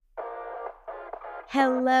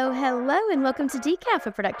Hello, hello, and welcome to Decaf,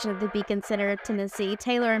 a production of the Beacon Center of Tennessee.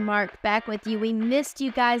 Taylor and Mark back with you. We missed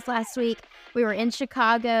you guys last week. We were in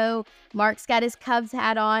Chicago. Mark's got his Cubs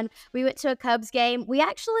hat on. We went to a Cubs game. We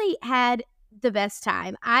actually had the best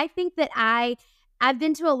time. I think that I've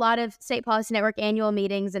been to a lot of State Policy Network annual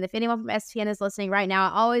meetings, and if anyone from SPN is listening right now,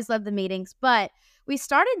 I always love the meetings, but we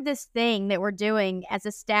started this thing that we're doing as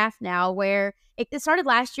a staff now where it started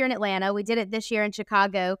last year in Atlanta. We did it this year in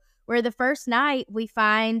Chicago, where the first night we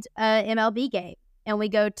find a MLB game and we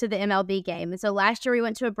go to the MLB game. And so last year we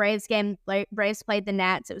went to a Braves game. Braves played the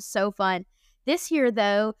Nats. It was so fun. This year,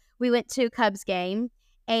 though, we went to a Cubs game,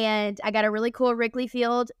 and I got a really cool Wrigley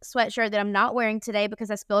Field sweatshirt that I'm not wearing today because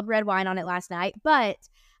I spilled red wine on it last night. But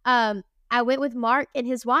I went with Mark and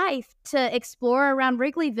his wife to explore around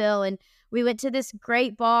Wrigleyville, and we went to this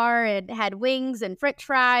great bar and had wings and french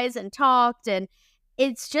fries and talked, and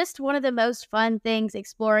it's just one of the most fun things,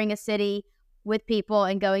 exploring a city with people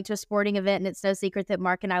and going to a sporting event. And it's no secret that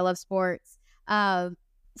Mark and I love sports. So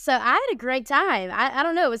I had a great time. I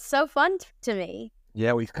don't know. It was so fun to me.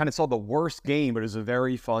 Yeah, we kind of saw the worst game, but it was a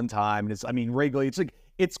very fun time. And Wrigley,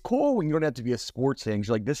 it's cool when you don't have to be a sports fan.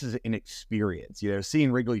 You're like, this is an experience.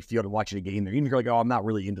 Seeing Wrigley Field and watching a game there, even if you're like, oh, I'm not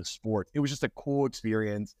really into sports. It was just a cool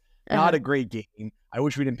experience. Not a great game. I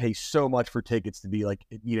wish we didn't pay so much for tickets to be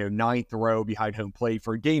ninth row behind home plate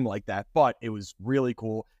for a game like that, but it was really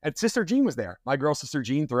cool. And Sister Jean was there. My girl, Sister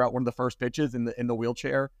Jean, threw out one of the first pitches in the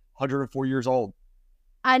wheelchair, 104 years old.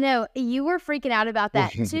 I know. You were freaking out about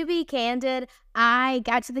that. To be candid, I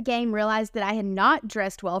got to the game, realized that I had not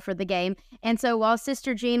dressed well for the game. And so while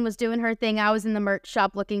Sister Jean was doing her thing, I was in the merch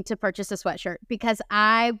shop looking to purchase a sweatshirt because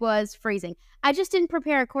I was freezing. I just didn't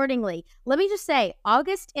prepare accordingly. Let me just say,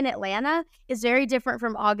 August in Atlanta is very different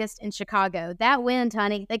from August in Chicago. That wind,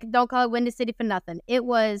 honey, they don't call it Windy City for nothing. It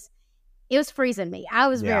was freezing me. I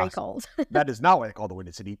was very cold. That is not what they call the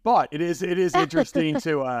Windy City, but it is interesting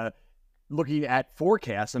to looking at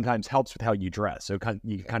forecasts sometimes helps with how you dress. So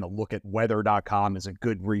you can kind of look at weather.com as a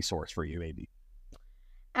good resource for you, maybe.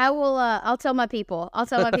 I will, I'll tell my people. I'll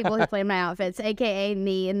tell my people who plan my outfits, a.k.a.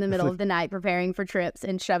 me in the middle of the night preparing for trips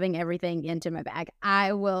and shoving everything into my bag.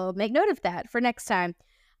 I will make note of that for next time.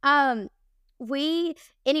 Anyway,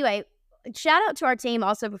 shout out to our team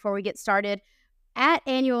also before we get started. At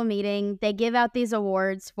annual meeting, they give out these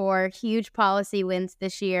awards for huge policy wins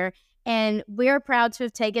this year. And we are proud to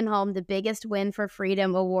have taken home the biggest win for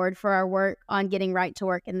freedom award for our work on getting right to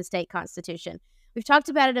work in the state constitution. We've talked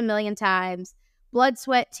about it a million times. Blood,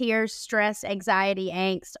 sweat, tears, stress, anxiety,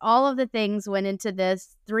 angst, all of the things went into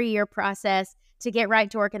this 3-year process to get right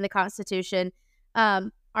to work in the Constitution.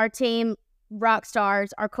 Our team, rock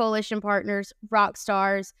stars, our coalition partners, rock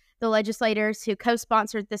stars, the legislators who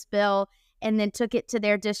co-sponsored this bill and then took it to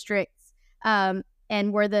their districts,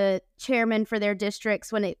 and were the chairman for their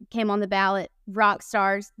districts when it came on the ballot, rock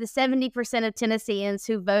stars, the 70% of Tennesseans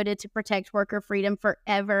who voted to protect worker freedom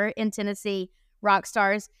forever in Tennessee, rock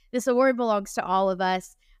stars. This award belongs to all of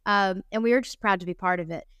us, and we are just proud to be part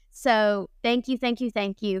of it. So thank you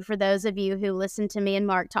for those of you who listened to me and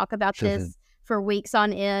Mark talk about this for weeks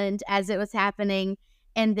on end as it was happening,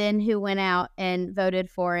 and then who went out and voted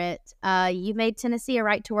for it. You made Tennessee a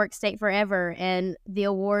right-to-work state forever, and the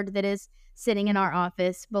award that is sitting in our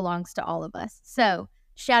office belongs to all of us. So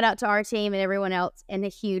shout out to our team and everyone else, and a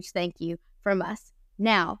huge thank you from us.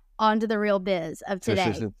 Now, on to the real biz of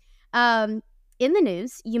today. In the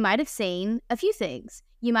news, you might have seen a few things.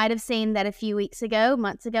 You might have seen that a few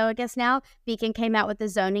months ago, I guess now, Beacon came out with a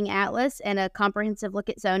zoning atlas and a comprehensive look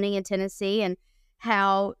at zoning in Tennessee and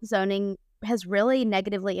how zoning has really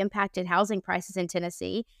negatively impacted housing prices in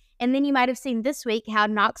Tennessee. And then you might have seen this week how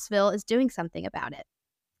Knoxville is doing something about it.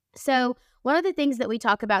 So one of the things that we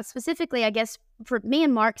talk about specifically, I guess, for me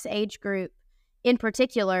and Mark's age group in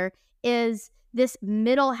particular, is this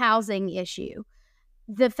middle housing issue.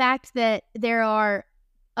 The fact that there are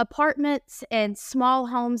apartments and small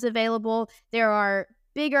homes available, there are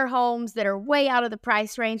bigger homes that are way out of the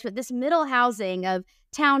price range, but this middle housing of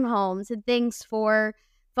townhomes and things for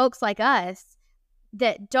folks like us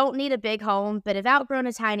that don't need a big home but have outgrown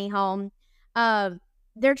a tiny home,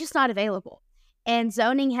 they're just not available. And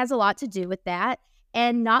zoning has a lot to do with that.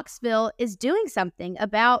 And Knoxville is doing something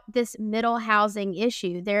about this middle housing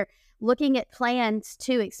issue. They're looking at plans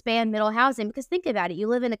to expand middle housing because think about it. You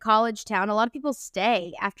live in a college town. A lot of people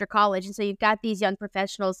stay after college. And so you've got these young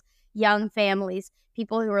professionals, young families,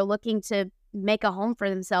 people who are looking to make a home for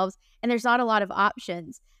themselves. And there's not a lot of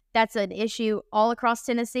options. That's an issue all across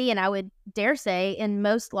Tennessee. And I would dare say in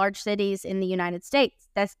most large cities in the United States,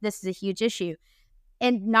 this is a huge issue.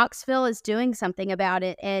 And Knoxville is doing something about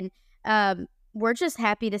it. And we're just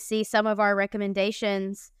happy to see some of our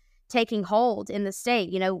recommendations taking hold in the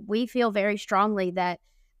state. We feel very strongly that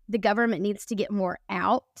the government needs to get more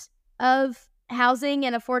out of housing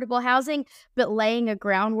and affordable housing, but laying a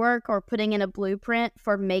groundwork or putting in a blueprint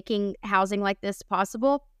for making housing like this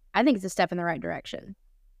possible, I think it's a step in the right direction.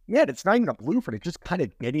 Yeah, it's not even a blueprint. It's just kind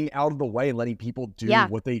of getting out of the way and letting people do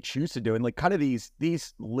what they choose to do. And like kind of these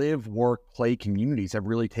live, work, play communities have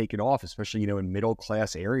really taken off, especially, in middle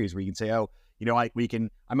class areas where you can say, oh, I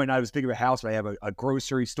might not have as big of a house, but I have a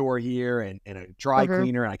grocery store here and a dry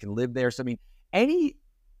cleaner, and I can live there. So, I mean,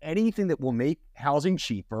 anything that will make housing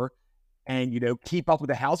cheaper and, keep up with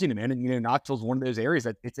the housing demand. And, Knoxville's one of those areas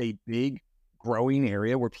that it's a big growing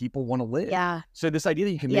area where people want to live. Yeah. So this idea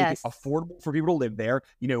that you can make it affordable for people to live there,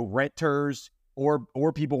 renters or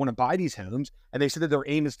people want to buy these homes. And they said that their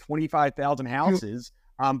aim is 25,000 houses.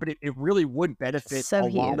 But it really would benefit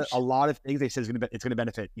a lot of things. They said it's going to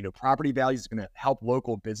benefit, property values. It's going to help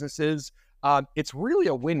local businesses. It's really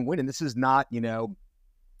a win-win. And this is not,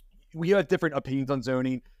 we have different opinions on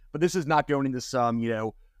zoning, but this is not going into some,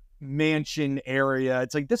 mansion area.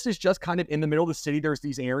 It's like, this is just kind of in the middle of the city. There's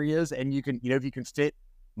these areas, and you can, if you can fit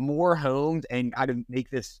more homes and kind of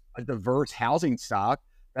make this a diverse housing stock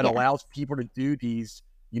that allows people to do these,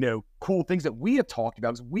 cool things that we have talked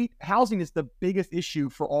about. Because housing is the biggest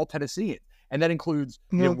issue for all Tennesseans. And that includes,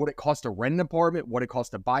 what it costs to rent an apartment, what it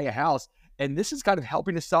costs to buy a house. And this is kind of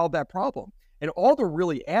helping to solve that problem. And all they're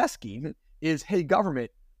really asking is, hey,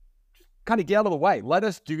 government, kind of get out of the way. Let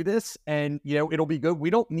us do this, and, it'll be good.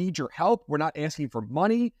 We don't need your help. We're not asking for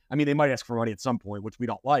money. I mean, they might ask for money at some point, which we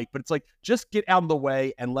don't like, but it's like, just get out of the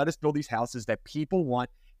way and let us build these houses that people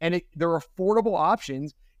want. And they're affordable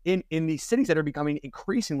options in these cities that are becoming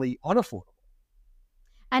increasingly unaffordable.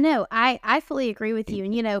 I know. I fully agree with you.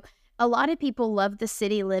 And, a lot of people love the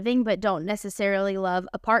city living, but don't necessarily love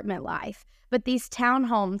apartment life. But these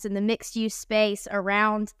townhomes and the mixed use space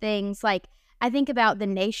around things, like, I think about the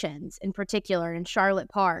Nations in particular in Charlotte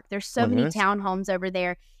Park. There's so many townhomes over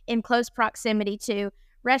there in close proximity to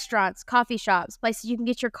restaurants, coffee shops, places you can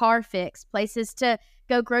get your car fixed, places to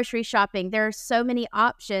go grocery shopping. There are so many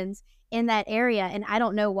options in that area, and I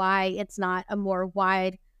don't know why it's not a more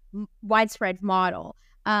widespread model.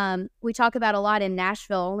 We talk about a lot in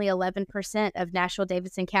Nashville. Only 11% of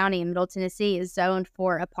Nashville-Davidson County in Middle Tennessee is zoned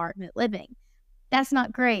for apartment living. That's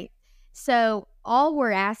not great. So all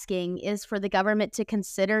we're asking is for the government to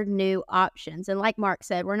consider new options. And like Mark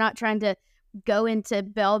said, we're not trying to go into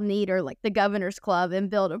Belle Meade or like the Governor's Club and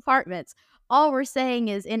build apartments. All we're saying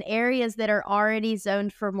is, in areas that are already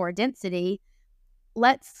zoned for more density,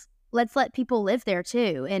 let's let people live there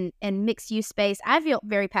too. And mixed use space. I feel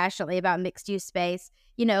very passionately about mixed use space.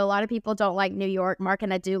 A lot of people don't like New York. Mark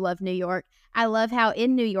and I do love New York. I love how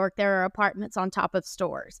in New York there are apartments on top of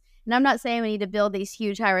stores. And I'm not saying we need to build these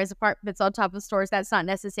huge high-rise apartments on top of stores. That's not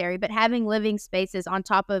necessary. But having living spaces on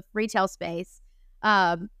top of retail space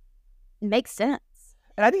makes sense.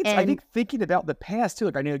 And I think thinking about the past too,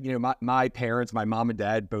 like I know, my parents, my mom and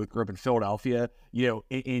dad both grew up in Philadelphia,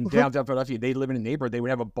 in downtown Philadelphia. They live in a neighborhood. They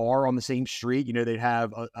would have a bar on the same street. They'd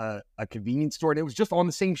have a convenience store, and it was just on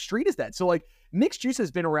the same street as that. So like, mixed use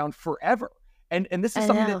has been around forever. And this is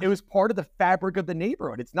something that it was part of the fabric of the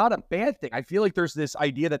neighborhood. It's not a bad thing. I feel like there's this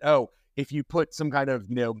idea that, if you put some kind of,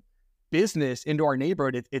 business into our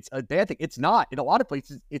neighborhood, it's a bad thing. It's not. In a lot of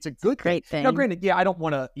places, it's a good thing. Now, granted, I don't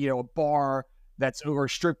want a bar that's over a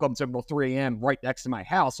strip club until 3 a.m. right next to my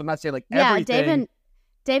house. So I'm not saying like everything.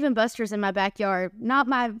 Dave and Buster's in my backyard, not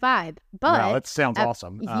my vibe. But wow, that sounds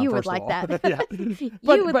awesome. You would like that.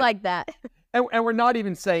 You would like that. And we're not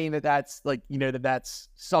even saying that that's like, that that's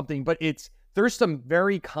something, but there's some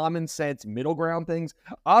very common sense middle ground things.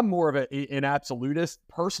 I'm more of an absolutist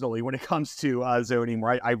personally when it comes to zoning,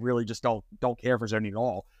 right? I really just don't care for zoning at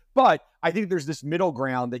all. But I think there's this middle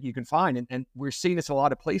ground that you can find. And we're seeing this in a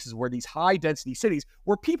lot of places where these high density cities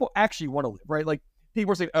where people actually want to live, right? Like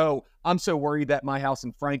people are saying, oh, I'm so worried that my house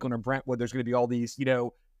in Franklin or Brentwood, there's going to be all these,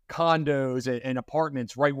 condos and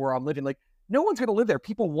apartments right where I'm living. Like, no one's going to live there.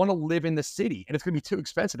 People want to live in the city, and it's going to be too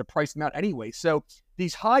expensive to price them out anyway. So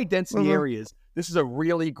these high density areas, this is a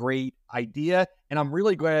really great idea. And I'm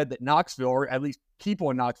really glad that Knoxville, or at least people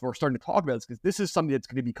in Knoxville, are starting to talk about this, because this is something that's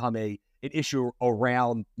going to become an issue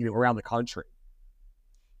around the country.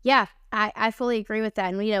 Yeah, I fully agree with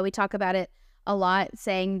that. And, we talk about it a lot,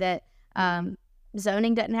 saying that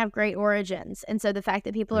zoning doesn't have great origins. And so the fact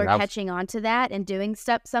that people are catching on to that and doing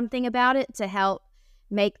something about it to help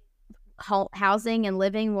make housing and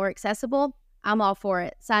living more accessible, I'm all for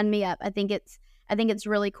it. Sign me up. I think it's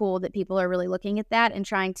really cool that people are really looking at that and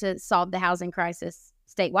trying to solve the housing crisis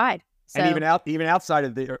statewide. And So even outside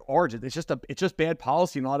of the origin, it's just bad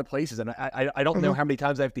policy in a lot of places. And I don't know how many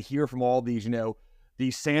times I have to hear from all these,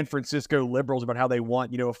 these San Francisco liberals about how they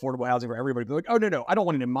want, affordable housing for everybody. They're like, oh, no, I don't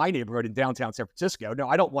want it in my neighborhood in downtown San Francisco. No,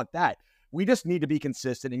 I don't want that. We just need to be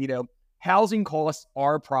consistent. And, housing costs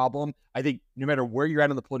are a problem. I think no matter where you're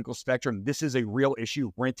at on the political spectrum, this is a real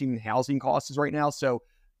issue. Renting and housing costs right now. So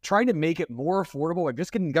trying to make it more affordable and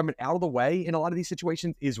just getting the government out of the way in a lot of these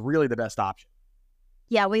situations is really the best option.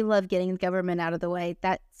 yeah, we love getting the government out of the way.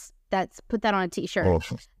 That's put that on a t-shirt.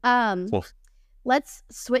 Let's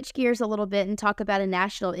switch gears a little bit and talk about a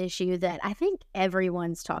national issue that I think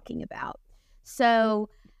everyone's talking about. So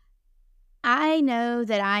I know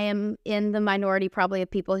that I am in the minority probably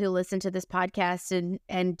of people who listen to this podcast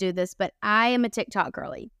and do this, but I am a TikTok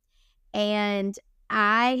girly. And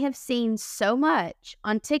I have seen so much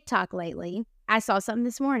on TikTok lately. I saw something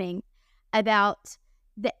this morning about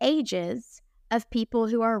the ages of people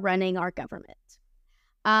who are running our government.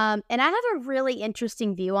 And I have a really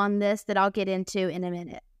interesting view on this that I'll get into in a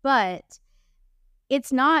minute. But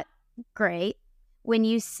it's not great when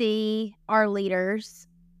you see our leaders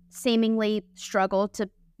seemingly struggle to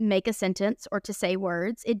make a sentence or to say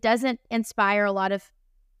words. It doesn't inspire a lot of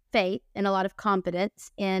faith and a lot of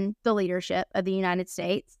confidence in the leadership of the United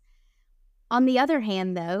States. On the other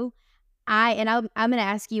hand, though, I'm going to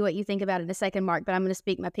ask you what you think about it in a second, Mark, but I'm going to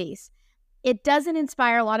speak my piece. It doesn't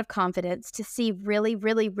inspire a lot of confidence to see really,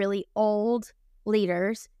 really, really old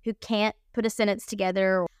leaders who can't put a sentence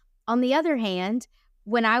together. On the other hand,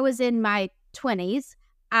 when I was in my 20s,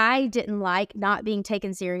 I didn't like not being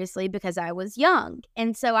taken seriously because I was young.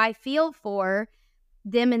 And so I feel for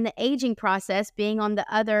them in the aging process being on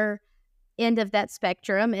the other end of that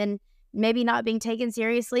spectrum and maybe not being taken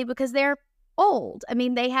seriously because they're old. I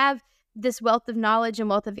mean, they have this wealth of knowledge and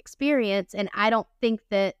wealth of experience, and I don't think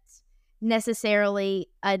that necessarily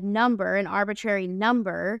an arbitrary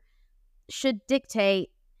number should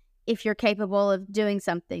dictate if you're capable of doing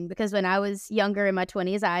something. Because when I was younger in my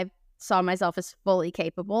 20s, I saw myself as fully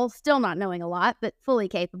capable, still not knowing a lot, but fully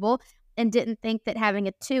capable, and didn't think that having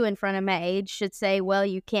a 2 in front of my age should say, well,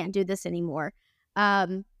 you can't do this anymore.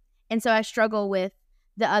 And so I struggle with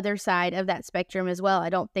the other side of that spectrum as well. I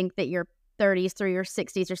don't think that your 30s through your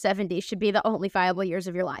 60s or 70s should be the only viable years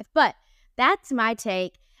of your life. But that's my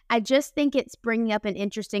take. I just think it's bringing up an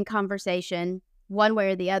interesting conversation, one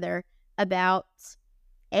way or the other, about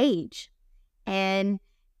age. And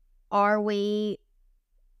are we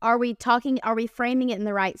framing it in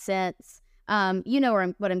the right sense? You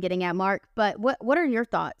know what I'm getting at, Mark, but what are your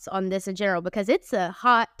thoughts on this in general? Because it's a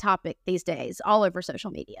hot topic these days all over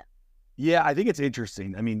social media. Yeah, I think it's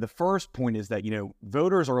interesting. I mean, the first point is that,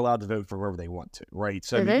 voters are allowed to vote for whoever they want to, right?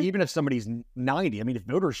 So I mean, even if somebody's 90, I mean, if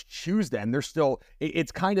voters choose them, they're still,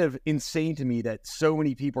 it's kind of insane to me that so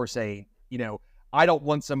many people are saying, I don't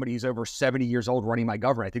want somebody who's over 70 years old running my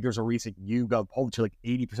government. I think there's a recent YouGov poll to like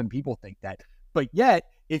 80% of people think that. But yet,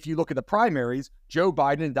 if you look at the primaries, Joe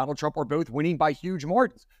Biden and Donald Trump are both winning by huge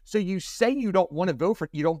margins. So you say you don't want to vote for,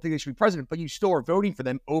 you don't think they should be president, but you still are voting for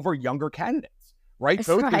them over younger candidates, right? That's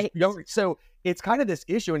Both right. younger. So it's kind of this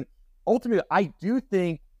issue. And ultimately, I do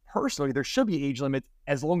think personally there should be age limits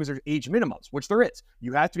as long as there's age minimums, which there is.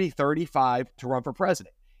 You have to be 35 to run for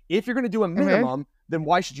president. If you're going to do a minimum, then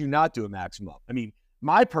why should you not do a maximum? I mean,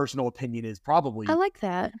 my personal opinion is probably. I like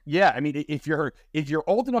that. Yeah, I mean, if you're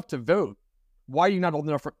old enough to vote, why are you not old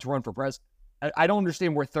enough to run for president? I don't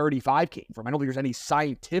understand where 35 came from. I don't think there's any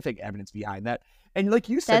scientific evidence behind that. And like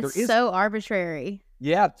you said, That's so arbitrary.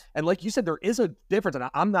 Yeah. And like you said, there is a difference. And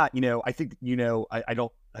I'm not, I think,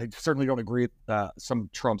 I certainly don't agree with some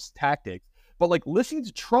of Trump's tactics. But like listening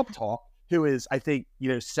to Trump talk, who is, I think,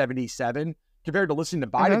 77, compared to listening to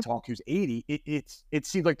Biden talk, who's 80, it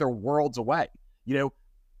seems like they're worlds away.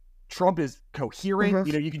 Trump is coherent.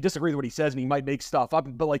 You can disagree with what he says and he might make stuff up,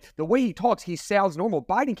 but like the way he talks, he sounds normal.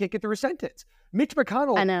 Biden can't get through a sentence. Mitch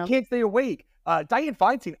McConnell can't stay awake. Dianne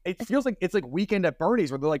Feinstein, it feels like it's like Weekend at Bernie's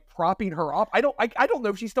where they're like propping her up. I don't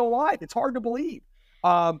know if she's still alive. It's hard to believe.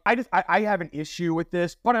 I have an issue with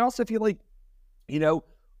this, but I also feel like,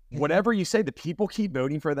 whatever you say, the people keep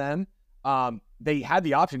voting for them. They had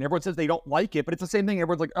the option. Everyone says they don't like it, but it's the same thing.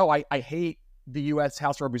 Everyone's like, oh, I hate the U.S.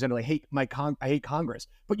 House of Representatives. I hate Congress,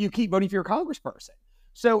 but you keep voting for your congressperson.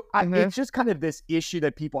 So it's just kind of this issue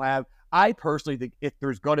that people have. I personally think if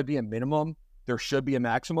there's going to be a minimum, there should be a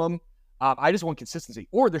maximum. I just want consistency,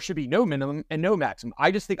 or there should be no minimum and no maximum.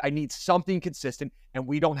 I just think I need something consistent, and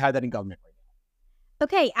we don't have that in government right now.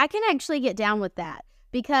 Okay, I can actually get down with that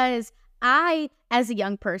because I, as a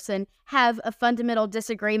young person, have a fundamental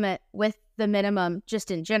disagreement with the minimum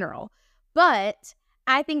just in general. But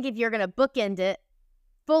I think if you're going to bookend it,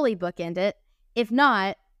 fully bookend it. If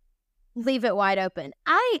not, leave it wide open.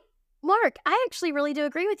 Mark, I actually really do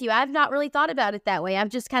agree with you. I've not really thought about it that way. I've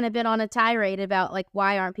just kind of been on a tirade about like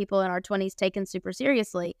why aren't people in our 20s taken super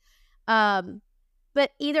seriously.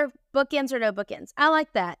 But either bookends or no bookends. I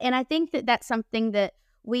like that. And I think that that's something that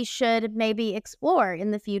we should maybe explore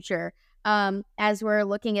in the future as we're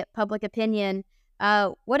looking at public opinion.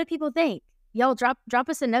 What do people think? Y'all drop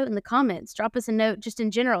us a note in the comments. Drop us a note just in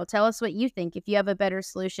general. Tell us what you think if you have a better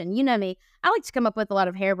solution. You know me. I like to come up with a lot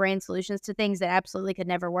of harebrained solutions to things that absolutely could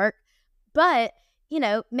never work. But,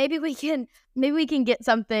 maybe we can get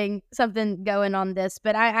something going on this.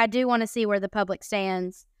 But I do want to see where the public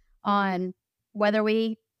stands on whether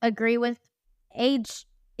we agree with age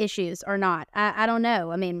issues or not. I don't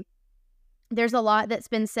know. I mean, there's a lot that's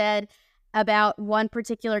been said about one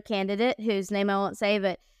particular candidate whose name I won't say,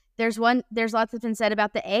 but there's lots that's been said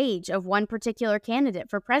about the age of one particular candidate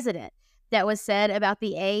for president that was said about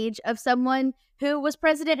the age of someone who was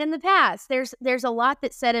president in the past. There's a lot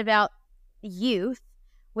that's said about youth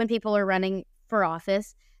when people are running for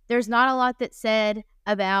office. There's not a lot that's said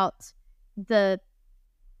about the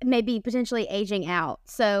maybe potentially aging out.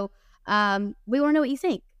 So we want to know what you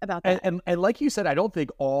think about that. And like you said, I don't think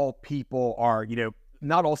all people are,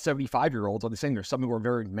 not all 75-year-olds are the same. There's some who are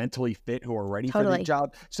very mentally fit who are ready for the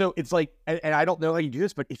job. So it's like, and I don't know how you do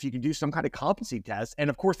this, but if you can do some kind of competency test, and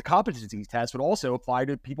of course the competency test would also apply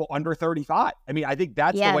to people under 35. I mean, I think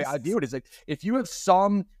that's the way I view it, is like, if you have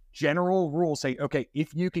some general rule saying, okay,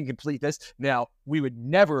 if you can complete this, now we would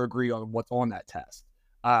never agree on what's on that test.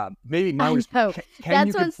 Maybe mine was, can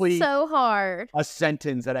you complete so hard a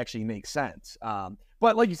sentence that actually makes sense?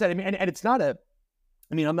 But like you said, I mean, and it's not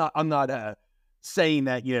I'm not saying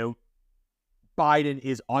that, Biden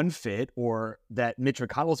is unfit or that Mitch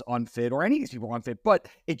McConnell's unfit or any of these people are unfit, but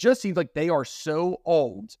it just seems like they are so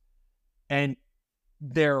old and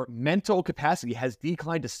their mental capacity has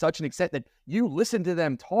declined to such an extent that you listen to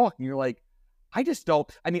them talk and you're like, I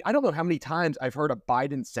don't know how many times I've heard a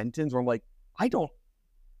Biden sentence where I'm like, I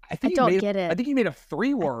think you made up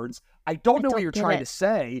 3 words. I don't know what you're trying to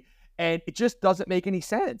say. And it just doesn't make any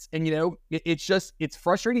sense. And, it's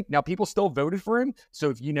frustrating. Now, people still voted for him. So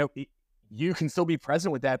if you can still be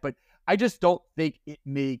president with that. But I just don't think it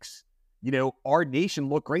makes, our nation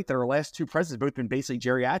look great that our last 2 presidents have both been basically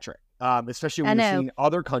geriatric, especially when you're seeing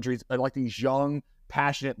other countries like these young,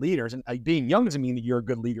 passionate leaders. And being young doesn't mean that you're a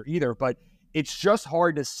good leader either. But it's just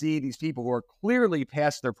hard to see these people who are clearly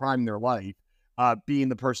past their prime in their life being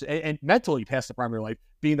the person, and mentally past the prime of their life,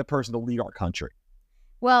 being the person to lead our country.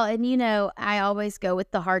 Well, and I always go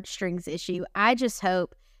with the heartstrings issue. I just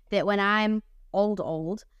hope that when I'm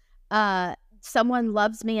old, someone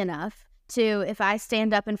loves me enough to, if I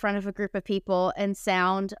stand up in front of a group of people and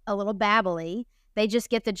sound a little babbly, they just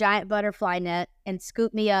get the giant butterfly net and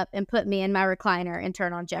scoop me up and put me in my recliner and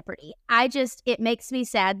turn on Jeopardy. It makes me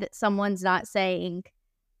sad that someone's not saying,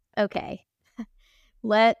 okay,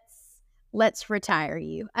 let's retire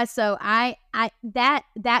you. So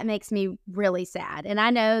that makes me really sad. And I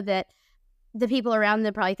know that the people around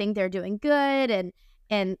them probably think they're doing good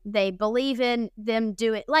and they believe in them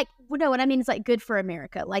doing, like, no, what I mean is like good for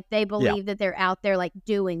America. Like they believe that they're out there like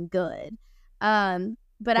doing good.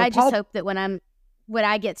 But I just hope that when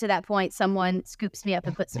I get to that point, someone scoops me up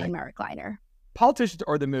and puts me in my recliner. Politicians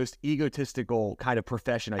are the most egotistical kind of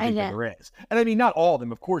profession I think that there is. And I mean, not all of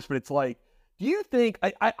them, of course, but it's like, do you think,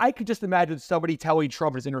 I could just imagine somebody telling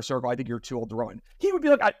Trump in his inner circle, I think you're too old to run. He would be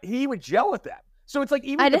like, he would yell at them. So it's like,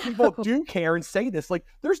 even if people do care and say this, like,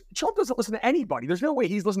 Trump doesn't listen to anybody. There's no way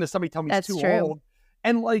he's listening to somebody tell me he's too old.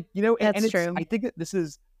 And like, and true. I think that this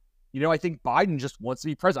is, I think Biden just wants to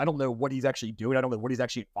be president. I don't know what he's actually doing. I don't know what he's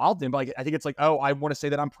actually involved in, but I think it's like, oh, I want to say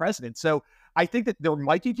that I'm president. So I think that there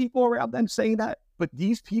might be people around them saying that, but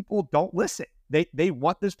these people don't listen. They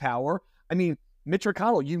want this power. I mean, Mitch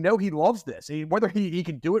McConnell, he loves this. Whether he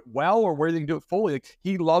can do it well or whether he can do it fully, like,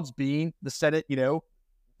 he loves being the Senate, the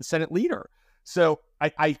Senate leader. So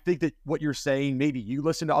I think that what you're saying, maybe you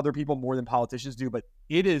listen to other people more than politicians do, but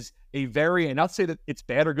it is a very, and not say that it's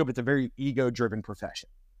bad or good, but it's a very ego-driven profession.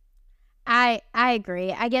 I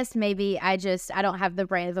agree. I guess maybe I don't have the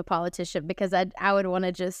brain of a politician because I would want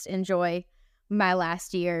to just enjoy my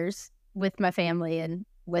last years with my family and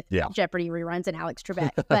with Jeopardy reruns and Alex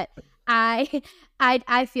Trebek. But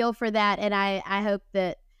I feel for that, and I hope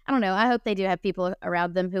that, I don't know, I hope they do have people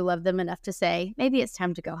around them who love them enough to say, maybe it's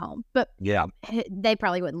time to go home. But they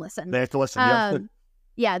probably wouldn't listen. They have to listen.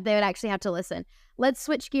 Yeah, they would actually have to listen. Let's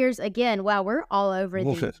switch gears again. Wow, we're all over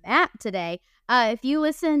the map today. If you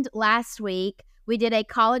listened last week, we did a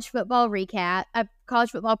college football recap, a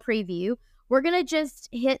college football preview, we're going to just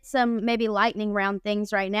hit some maybe lightning round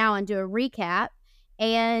things right now and do a recap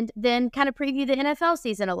and then kind of preview the NFL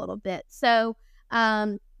season a little bit. So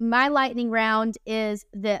my lightning round is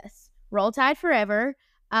this. Roll Tide forever.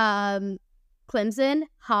 Clemson,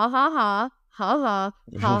 ha, ha, ha, ha, ha,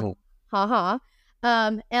 ha, ha, ha.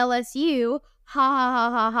 LSU, ha, ha,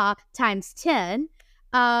 ha, ha, ha, times 10.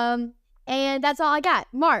 And that's all I got.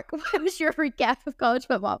 Mark, what was your recap of college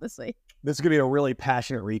football this week? This is going to be a really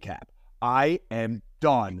passionate recap. I am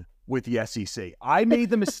done with the SEC. I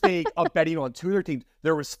made the mistake of betting on two of their teams.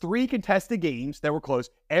 There was 3 contested games that were close.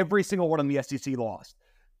 Every single one of the SEC lost.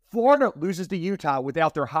 Florida loses to Utah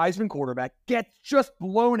without their Heisman quarterback, gets just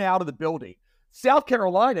blown out of the building. South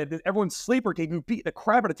Carolina, everyone's sleeper team who beat the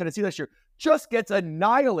crap out of Tennessee last year, just gets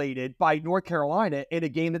annihilated by North Carolina in a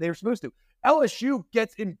game that they were supposed to. LSU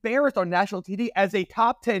gets embarrassed on national TV as a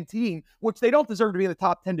top 10 team, which they don't deserve to be in the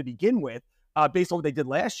top 10 to begin with, based on what they did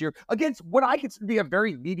last year, against what I consider to be a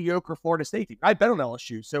very mediocre Florida State team. I bet on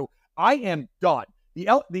LSU, so I am done.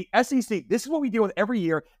 The SEC, this is what we deal with every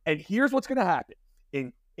year, and here's what's going to happen.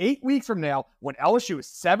 In 8 weeks from now, when LSU is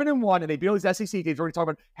 7-1 and they beat all these SEC teams, we're going to talk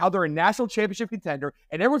about how they're a national championship contender,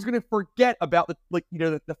 and everyone's going to forget about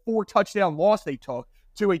the 4 touchdown loss they took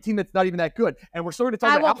to a team that's not even that good. And we're sort of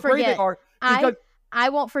talking about how great they are. I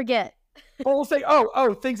won't forget. But we'll say,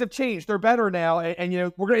 oh, things have changed. They're better now. And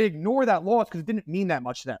we're going to ignore that loss because it didn't mean that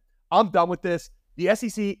much to them. I'm done with this. The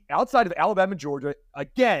SEC, outside of Alabama and Georgia,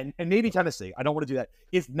 again, and maybe Tennessee, I don't want to do that,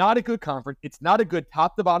 is not a good conference. It's not a good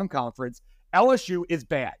top-to-bottom conference. LSU is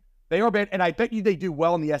bad. They are bad, and I bet you they do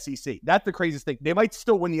well in the SEC. That's the craziest thing. They might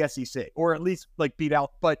still win the SEC, or at least beat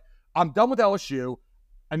out. But I'm done with LSU.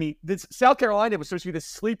 I mean, this South Carolina was supposed to be the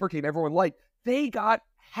sleeper team everyone liked. They got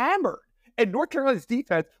hammered. And North Carolina's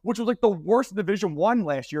defense, which was the worst in Division I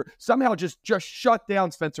last year, somehow just shut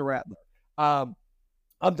down Spencer Rattler. I'm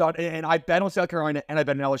done. And I bet on South Carolina and I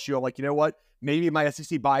bet on LSU. I'm like, you know what? Maybe my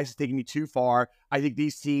SEC bias is taking me too far. I think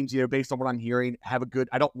these teams, based on what I'm hearing, have a good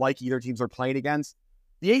 – I don't like either teams they're playing against.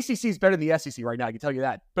 The ACC is better than the SEC right now, I can tell you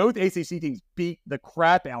that. Both ACC teams beat the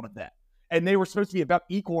crap out of them. And they were supposed to be about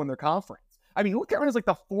equal in their conference. I mean, North Carolina's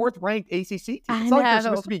the 4th-ranked ACC team. It's not like they're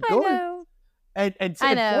supposed to be good.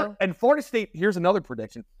 And Florida State, here's another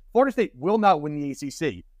prediction. Florida State will not win the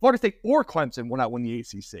ACC. Florida State or Clemson will not win the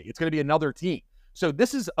ACC. It's going to be another team. So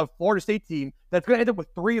this is a Florida State team that's going to end up with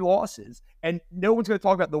 3 losses, and no one's going to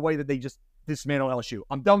talk about the way that they just dismantle LSU.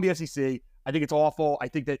 I'm done with the SEC. I think it's awful. I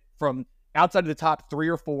think that from outside of the top 3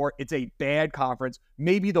 or 4, it's a bad conference.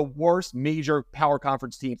 Maybe the worst major power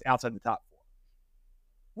conference teams outside the top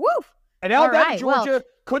 4. Woof! And Alabama, Georgia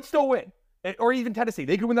could still win. Or even Tennessee.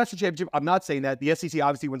 They could win the national championship. I'm not saying that. The SEC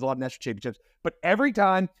obviously wins a lot of national championships. But every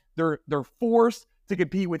time they're forced to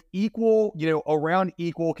compete with equal, around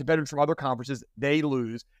equal competitors from other conferences, they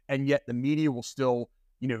lose. And yet the media will still,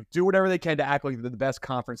 do whatever they can to act like they're the best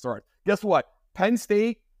conference there are. Guess what? Penn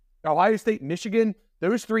State, Ohio State, Michigan,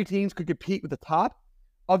 those 3 teams could compete with the top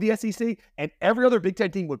of the SEC. And every other Big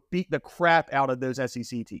Ten team would beat the crap out of those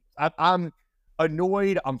SEC teams. I'm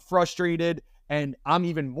annoyed. I'm frustrated. And I'm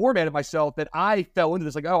even more mad at myself that I fell into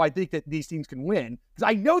this, I think that these teams can win. Because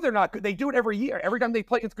I know they're not good. They do it every year. Every time they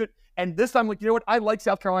play, it's good. And this time, you know what? I like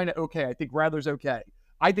South Carolina okay. I think Rattler's okay.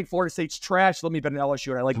 I think Florida State's trash. Let me bet on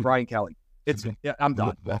LSU, and I like Brian Kelly. I'm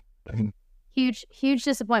done. Huge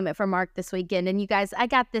disappointment for Mark this weekend. And you guys, I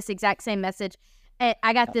got this exact same message.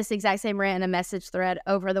 I got this exact same rant in a message thread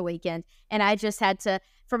over the weekend. And I just had to,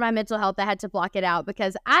 for my mental health, I had to block it out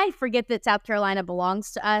because I forget that South Carolina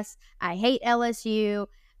belongs to us. I hate LSU.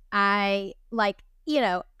 I'm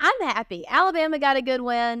happy. Alabama got a good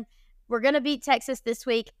win. We're going to beat Texas this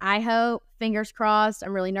week. I hope. Fingers crossed.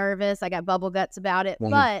 I'm really nervous. I got bubble guts about it.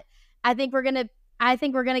 Mm-hmm. But I think we're going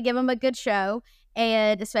to give them a good show,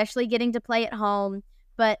 and especially getting to play at home.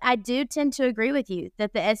 But I do tend to agree with you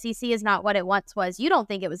that the SEC is not what it once was. You don't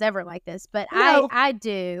think it was ever like this, but no, I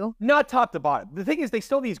do. Not top to bottom. The thing is, they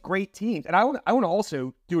still have these great teams. And I want to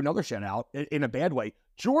also do another shout out in a bad way.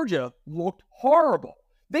 Georgia looked horrible.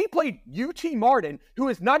 They played UT Martin, who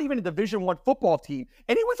is not even a Division I football team,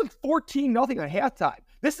 and it was 14-0 at halftime.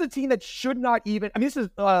 This is a team that should not even – this is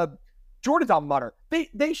Jordan's alma mater.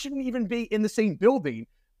 They shouldn't even be in the same building.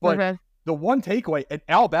 But the one takeaway, and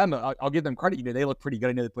Alabama, I'll give them credit. They look pretty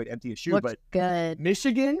good. I know they played MTSU, but good.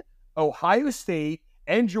 Michigan, Ohio State,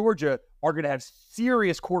 and Georgia are going to have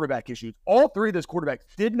serious quarterback issues. All 3 of those quarterbacks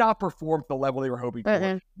did not perform to the level they were hoping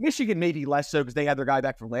for. Michigan maybe less so because they had their guy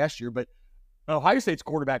back from last year, but Ohio State's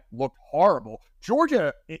quarterback looked horrible.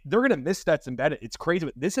 Georgia, they're going to miss Stetson Bennett. It's crazy,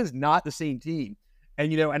 but this is not the same team.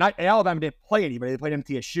 And, Alabama didn't play anybody. They played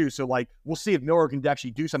MTSU, so, we'll see if Miller can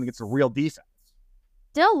actually do something against a real defense.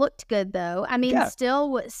 Still looked good though. I mean, Yeah.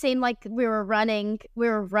 still seemed like we were running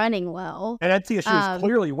well. And TSU is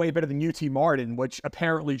clearly way better than UT Martin, which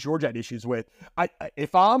apparently Georgia had issues with.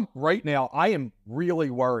 If I'm right now, I am really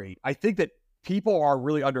worried. I think that people are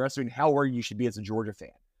really underestimating how worried you should be as a Georgia fan.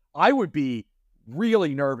 I would be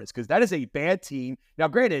really nervous because that is a bad team. Now,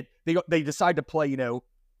 granted, they decide to play, 5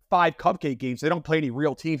 cupcake games. They don't play any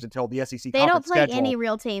real teams until the SEC They don't conference play schedule. any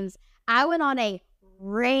real teams. I went on a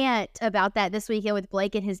rant about that this weekend with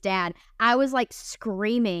Blake and his dad. I was like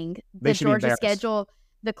screaming the Georgia schedule,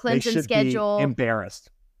 the Clemson schedule,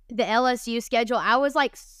 embarrassed. The LSU schedule. I was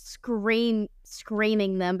like screaming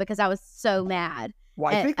them because I was so mad.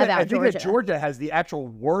 Well, I think that Georgia has the actual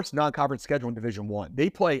worst non-conference schedule in Division I. They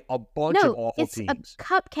play a bunch of awful teams. It's a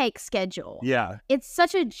cupcake schedule. Yeah. It's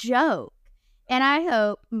such a joke.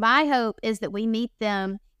 And my hope is that we meet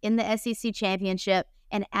them in the SEC championship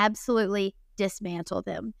and absolutely dismantle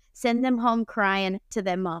them. Send them home crying to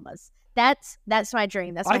their mamas. That's my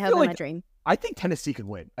dream. That's my hope and my dream. I think Tennessee could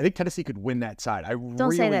win. I think Tennessee could win that side.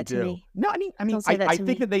 Don't say that to me. No, I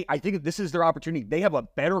think that this is their opportunity. They have a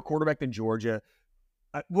better quarterback than Georgia.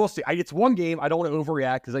 We'll see. It's one game. I don't want to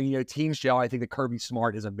overreact because teams gel. I think that Kirby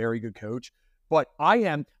Smart is a very good coach. But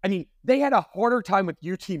they had a harder time with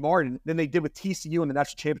UT Martin than they did with TCU in the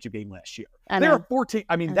national championship game last year. They were 14.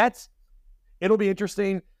 It'll be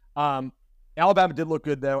interesting. Alabama did look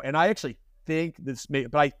good though, and I actually think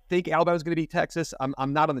I think Alabama's going to beat Texas.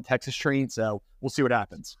 I'm not on the Texas train, so we'll see what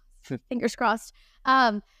happens. Fingers crossed.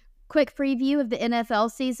 Quick preview of the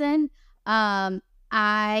NFL season.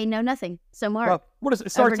 I know nothing. So Mark,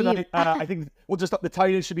 it starts tonight. I think the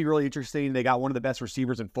Titans should be really interesting. They got one of the best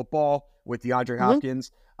receivers in football with DeAndre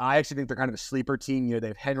Hopkins. I actually think they're kind of a sleeper team. They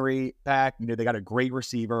have Henry back. They got a great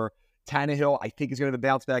receiver. Tannehill, I think, is going to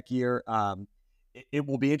bounce back year. It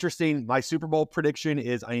will be interesting. My Super Bowl prediction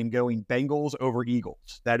is I am going Bengals over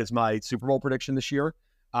Eagles. That is my Super Bowl prediction this year.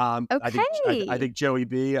 Okay. I think Joey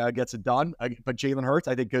B gets it done, but Jalen Hurts,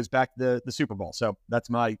 I think, goes back to the Super Bowl. So that's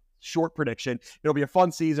my short prediction. It'll be a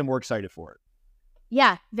fun season. We're excited for it.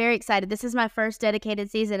 Yeah, very excited. This is my first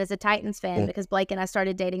dedicated season as a Titans fan because Blake and I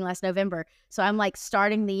started dating last November. So I'm like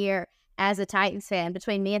starting the year as a Titans fan.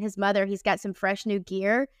 Between me and his mother, he's got some fresh new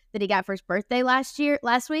gear that he got for his birthday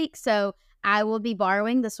last week. So I will be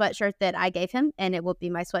borrowing the sweatshirt that I gave him, and it will be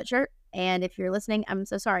my sweatshirt. And if you're listening, I'm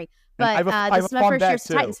so sorry. But this is my first year as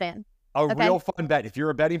a Titans fan. Real fun bet. If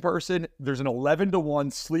you're a betting person, there's an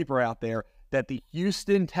 11-1 sleeper out there that the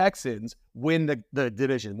Houston Texans win the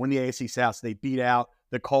division, win the AFC South. So they beat out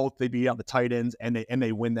the Colts, they beat out the Titans, and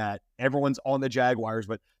they win that. Everyone's on the Jaguars,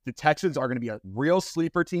 but the Texans are going to be a real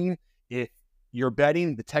sleeper team. If you're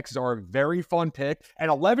betting, the Texans are a very fun pick.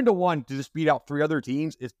 And 11-1 to just beat out 3 other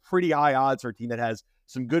teams is pretty high odds for a team that has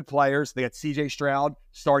some good players. They got C.J. Stroud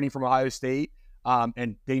starting from Ohio State,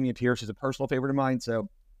 and Damian Pierce is a personal favorite of mine. So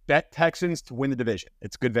bet Texans to win the division.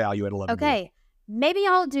 It's good value at 11. Okay. Maybe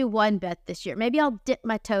I'll do one bet this year. Maybe I'll dip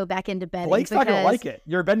my toe back into betting. Blake's not going to like it.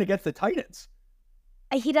 You're betting against the Titans.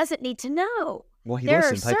 He doesn't need to know. Well, he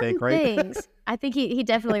listens, I think, right? Things. I think he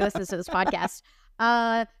definitely listens to this podcast.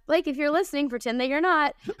 Blake, if you're listening, pretend that you're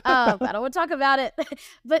not. I don't want to talk about it.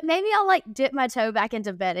 But maybe I'll dip my toe back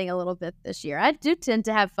into betting a little bit this year. I do tend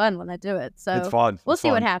to have fun when I do it. So it's fun. We'll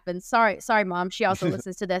see what happens. Sorry, Mom. She also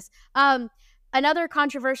listens to this. Another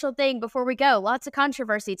controversial thing before we go. Lots of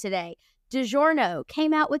controversy today. DiGiorno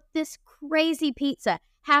came out with this crazy pizza,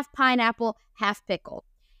 half pineapple, half pickle.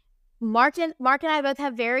 Mark and I both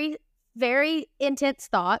have very, very intense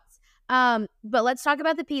thoughts. But let's talk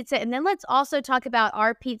about the pizza, and then let's also talk about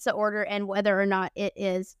our pizza order and whether or not it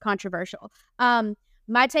is controversial.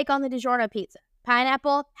 My take on the DiGiorno pizza.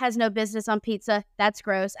 Pineapple has no business on pizza. That's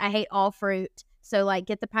gross. I hate all fruit. So,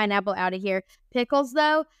 get the pineapple out of here. Pickles,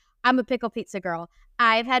 though, I'm a pickle pizza girl.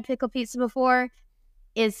 I've had pickle pizza before.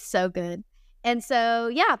 Is so good. And so,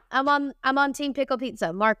 yeah, I'm on team pickle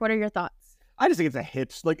pizza. Mark, what are your thoughts? I just think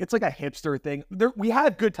it's it's like a hipster thing. We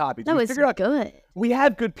have good toppings. No, it's good. We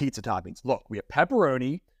have good pizza toppings. Look, we have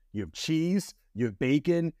pepperoni, you have cheese, you have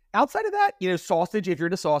bacon. Outside of that, sausage. If you're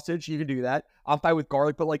into sausage, you can do that. I'm fine with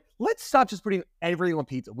garlic, but let's stop just putting everything on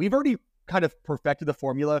pizza. We've already kind of perfected the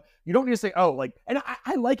formula. You don't need to say, and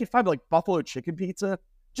I like it fine, but buffalo chicken pizza.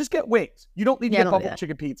 Just get wings. You don't need to get buffalo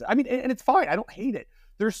chicken pizza. I mean, and it's fine. I don't hate it.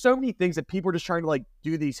 There's so many things that people are just trying to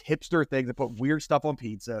do these hipster things and put weird stuff on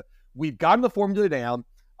pizza. We've gotten the formula down.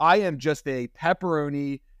 I am just a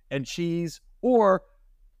pepperoni and cheese or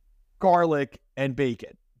garlic and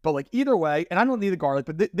bacon. But either way, and I don't need the garlic,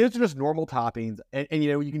 but those are just normal toppings. And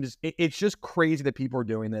you can just, it's just crazy that people are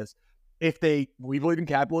doing this. We believe in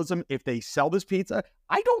capitalism. If they sell this pizza,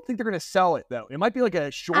 I don't think they're going to sell it though. It might be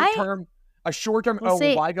a short term. A short term, We'll we'll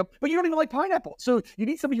see. buy them, but you don't even like pineapple. So you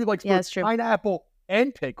need somebody who likes Yeah, both that's true. pineapple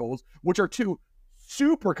and pickles, which are two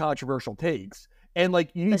super controversial takes. And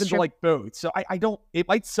like you need That's them true. to like both. So I don't. It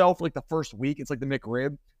might sell for like the first week. It's like the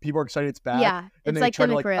McRib. People are excited it's back. Yeah, And it's then like they try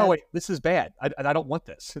the to like, McRib. oh wait, this is bad. I don't want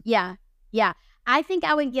this. Yeah, yeah. I think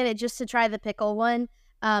I would get it just to try the pickle one,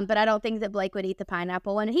 but I don't think that Blake would eat the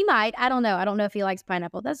pineapple one. He might. I don't know. I don't know if he likes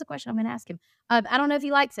pineapple. That's the question I'm going to ask him. I don't know if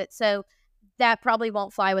he likes it, so that probably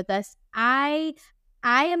won't fly with us. I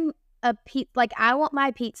am I want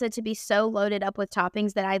my pizza to be so loaded up with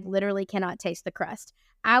toppings that I literally cannot taste the crust.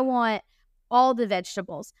 I want all the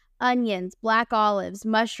vegetables, onions, black olives,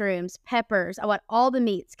 mushrooms, peppers. I want all the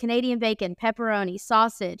meats, Canadian bacon, pepperoni,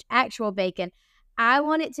 sausage, actual bacon. I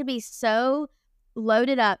want it to be so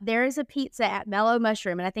loaded up. There is a pizza at Mellow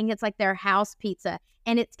Mushroom, and I think it's like their house pizza,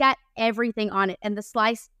 and it's got everything on it, and the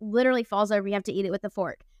slice literally falls over. You have to eat it with a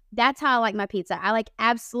fork. That's how I like my pizza. I like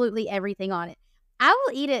absolutely everything on it. I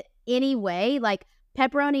will eat it anyway. Like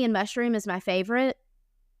pepperoni and mushroom is my favorite.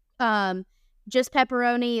 Just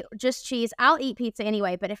pepperoni, just cheese. I'll eat pizza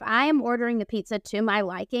anyway, but if I am ordering the pizza to my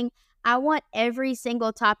liking, I want every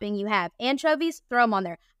single topping you have. Anchovies, throw them on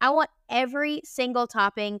there. I want every single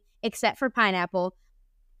topping except for pineapple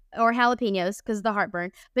or jalapenos because of the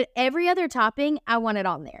heartburn. But every other topping, I want it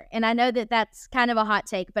on there. And I know that that's kind of a hot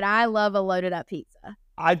take, but I love a loaded up pizza.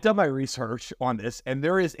 I've done my research on this, and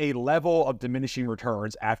there is a level of diminishing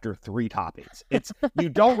returns after 3 toppings. It's you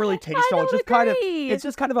don't really taste it. It's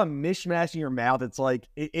just kind of a mishmash in your mouth. It's like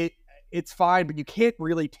it's fine, but you can't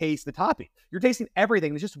really taste the topping. You're tasting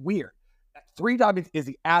everything. It's just weird. 3 toppings is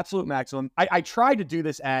the absolute maximum. I tried to do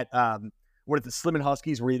this at what is it, Slim and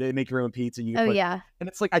Huskies, where they make your own pizza. Yeah. And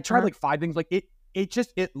it's like I tried like 5 things. Like it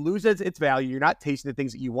loses its value. You're not tasting the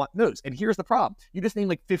things that you want those. And here's the problem. You just named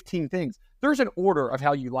like 15 things. There's an order of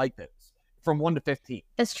how you like those from 1 to 15.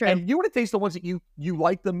 That's true. And you want to taste the ones that you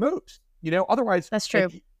like the most, otherwise. That's true.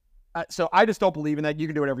 So I just don't believe in that. You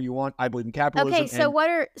can do whatever you want. I believe in capitalism. Okay, so what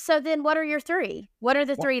are your 3? What are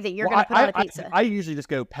the 3 that you're going to put on a pizza? I usually just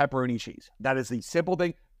go pepperoni cheese. That is the simple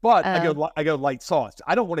thing. But I go light sauce.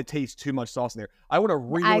 I don't want to taste too much sauce in there. I want to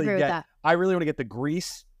really want to get the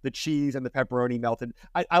grease, the cheese, and the pepperoni melted.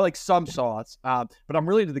 I like some sauce, but I'm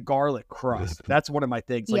really into the garlic crust. That's one of my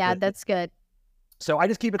things. Yeah, that's good. So I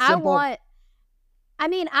just keep it simple. I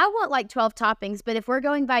want like 12 toppings, but if we're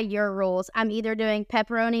going by your rules, I'm either doing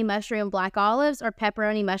pepperoni, mushroom, black olives, or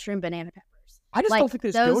pepperoni, mushroom, banana peppers. I just don't think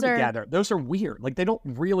those go together. Those are weird. Like they don't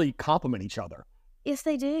really complement each other. Yes,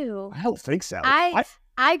 they do. I don't think so.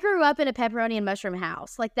 I grew up in a pepperoni and mushroom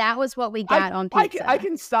house. Like that was what we got on pizza. I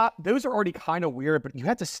can stop. Those are already kind of weird, but you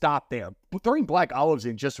have to stop there. But throwing black olives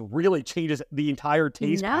in just really changes the entire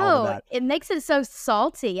taste. No, it makes it so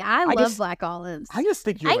salty. I love black olives. I just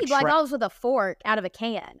think I eat black olives with a fork out of a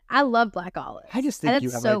can. I love black olives. I just think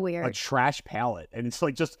you have a trash palate, and it's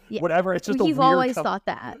like just whatever. It's just a weird. You've always thought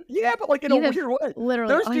that. Yeah, but like in a weird way.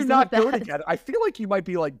 Literally, those do not go together. I feel like you might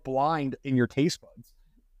be like blind in your taste buds.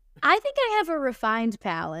 I think I have a refined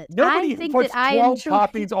palate. Nobody I think puts that 12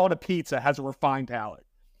 toppings on a pizza has a refined palate.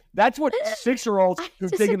 That's what 6-year-olds who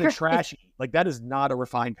dig in the trash eat. Like, that is not a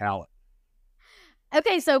refined palate.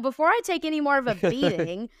 Okay, so before I take any more of a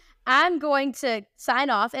beating, I'm going to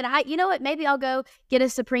sign off. And you know what? Maybe I'll go get a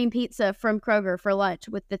Supreme Pizza from Kroger for lunch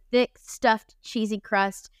with the thick, stuffed, cheesy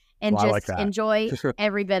crust and enjoy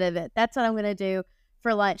every bit of it. That's what I'm going to do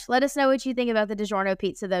for lunch. Let us know what you think about the DiGiorno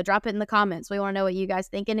pizza, though. Drop it in the comments. We want to know what you guys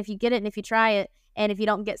think. And if you get it and if you try it and if you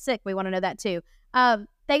don't get sick, we want to know that too.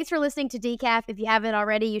 Thanks for listening to Decaf. If you haven't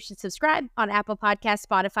already, you should subscribe on Apple Podcasts,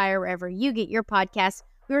 Spotify, or wherever you get your podcasts.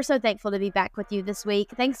 We were so thankful to be back with you this week.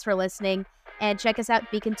 Thanks for listening. And check us out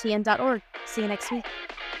at beacontn.org. See you next week.